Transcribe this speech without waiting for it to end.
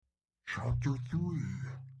Chapter 3,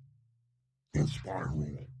 The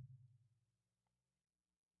Spiral.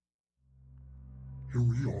 Here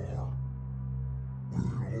we are, where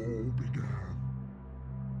it all began.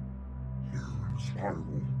 Here in the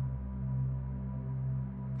Spiral.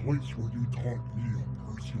 Place where you taught me a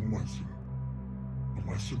personal lesson. A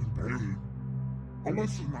lesson in pain. A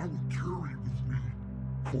lesson I would carry with me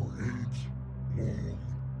for 8 long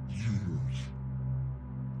years.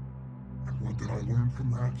 And what did I learn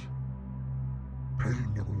from that?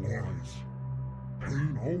 Pain never lies.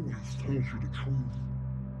 Pain always tells you the truth.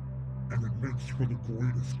 And it makes for the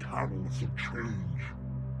greatest catalyst of change.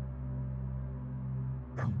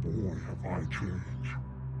 And boy, have I changed.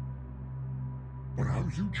 But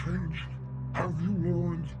have you changed? Have you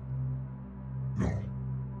learned? No.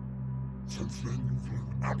 Since then you've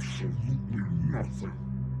learned absolutely nothing.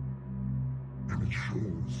 And it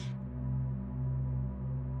shows.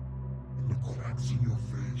 In the cracks in your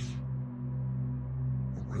face.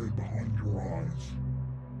 The red behind your eyes.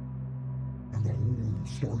 And the hole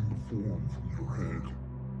starting to form from your head.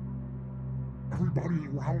 Everybody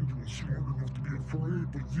around you is smart enough to be afraid,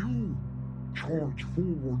 but you charge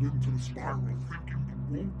forward into the spiral thinking the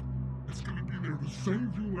rope is going to be there to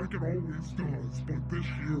save you like it always does. But this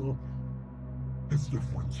year, it's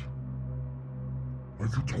different.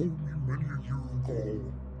 Like you told me many a year ago,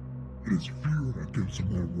 it is fear that gives them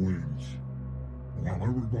their wings. While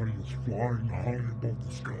everybody is flying high above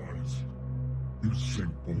the skies, you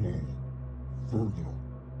sink below, further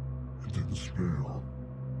into despair.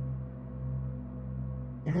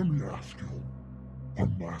 But let me ask you,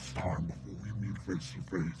 one last time before we meet face to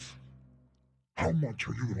face, how much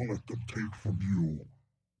are you going to let them take from you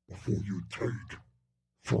before you take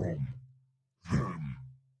from them?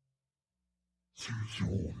 See you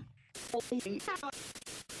soon.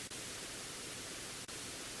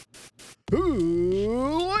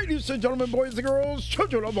 Ladies and gentlemen, boys and girls,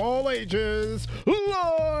 children of all ages,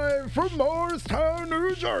 live from Morristown,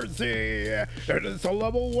 New Jersey, it is the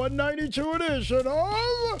level 192 edition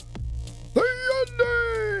of the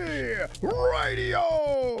Indy Radio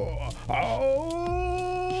Arcade.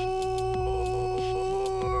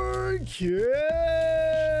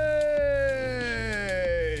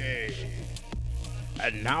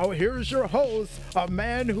 And now here's your host, a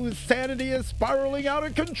man whose sanity is spiraling out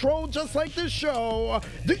of control just like this show,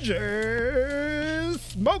 DJ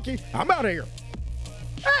Smokey. I'm out of here.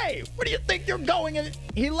 Hey, where do you think you're going?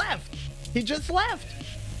 He left. He just left.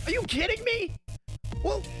 Are you kidding me?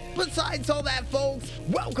 Well, besides all that, folks,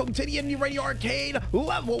 welcome to the Indy Radio Arcade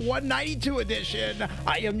Level 192 edition.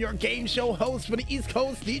 I am your game show host for the East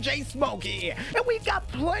Coast, DJ Smokey, and we've got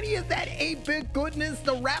plenty of that 8-bit goodness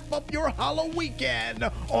to wrap up your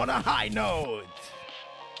Halloweekend on a high note.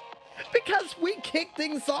 Because we kick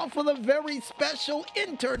things off with a very special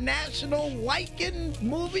international weekend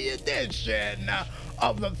movie edition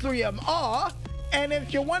of the 3MR, and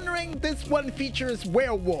if you're wondering, this one features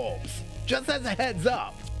werewolves. Just as a heads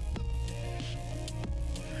up.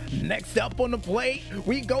 Next up on the plate,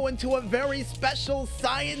 we go into a very special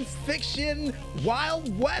science fiction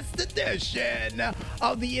Wild West edition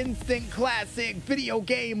of the instant classic video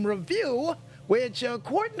game review, which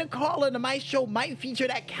according to Carl and the Maestro might feature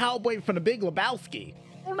that cowboy from the Big Lebowski.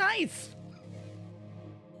 Oh, nice.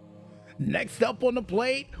 Next up on the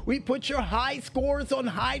plate, we put your high scores on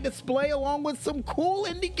high display along with some cool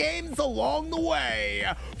indie games along the way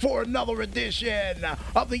for another edition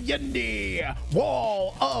of the Indy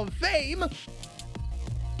Wall of Fame.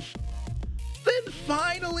 Then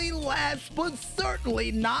finally, last but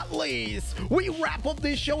certainly not least, we wrap up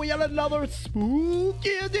this show with another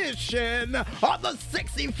spooky edition of the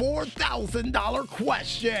 $64,000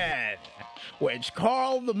 question, which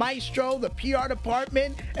Carl, the Maestro, the PR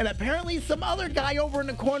department, and apparently some other guy over in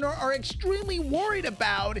the corner are extremely worried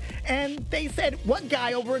about. And they said, what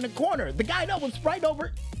guy over in the corner? The guy that was right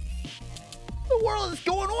over... What the world is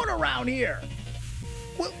going on around here?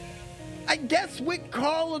 Well, I guess with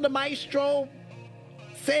Carl and the Maestro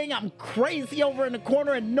saying I'm crazy over in the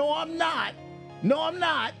corner, and no, I'm not. No, I'm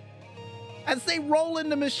not. As they roll in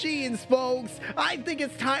the machines, folks, I think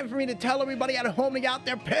it's time for me to tell everybody at home to get out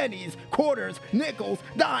their pennies, quarters, nickels,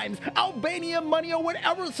 dimes, Albanian money, or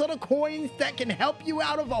whatever sort of coins that can help you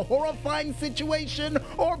out of a horrifying situation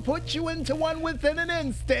or put you into one within an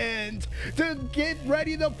instant, to get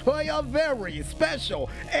ready to play a very special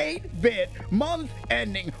 8-bit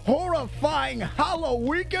month-ending horrifying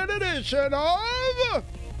Halloweekend edition of...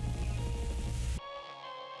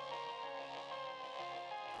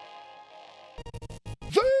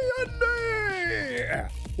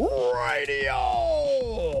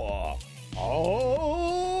 Radio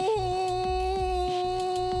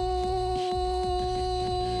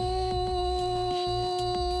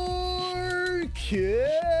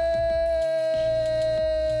kid.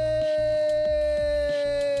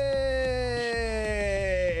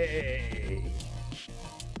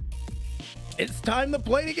 It's time to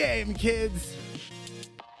play the game, kids.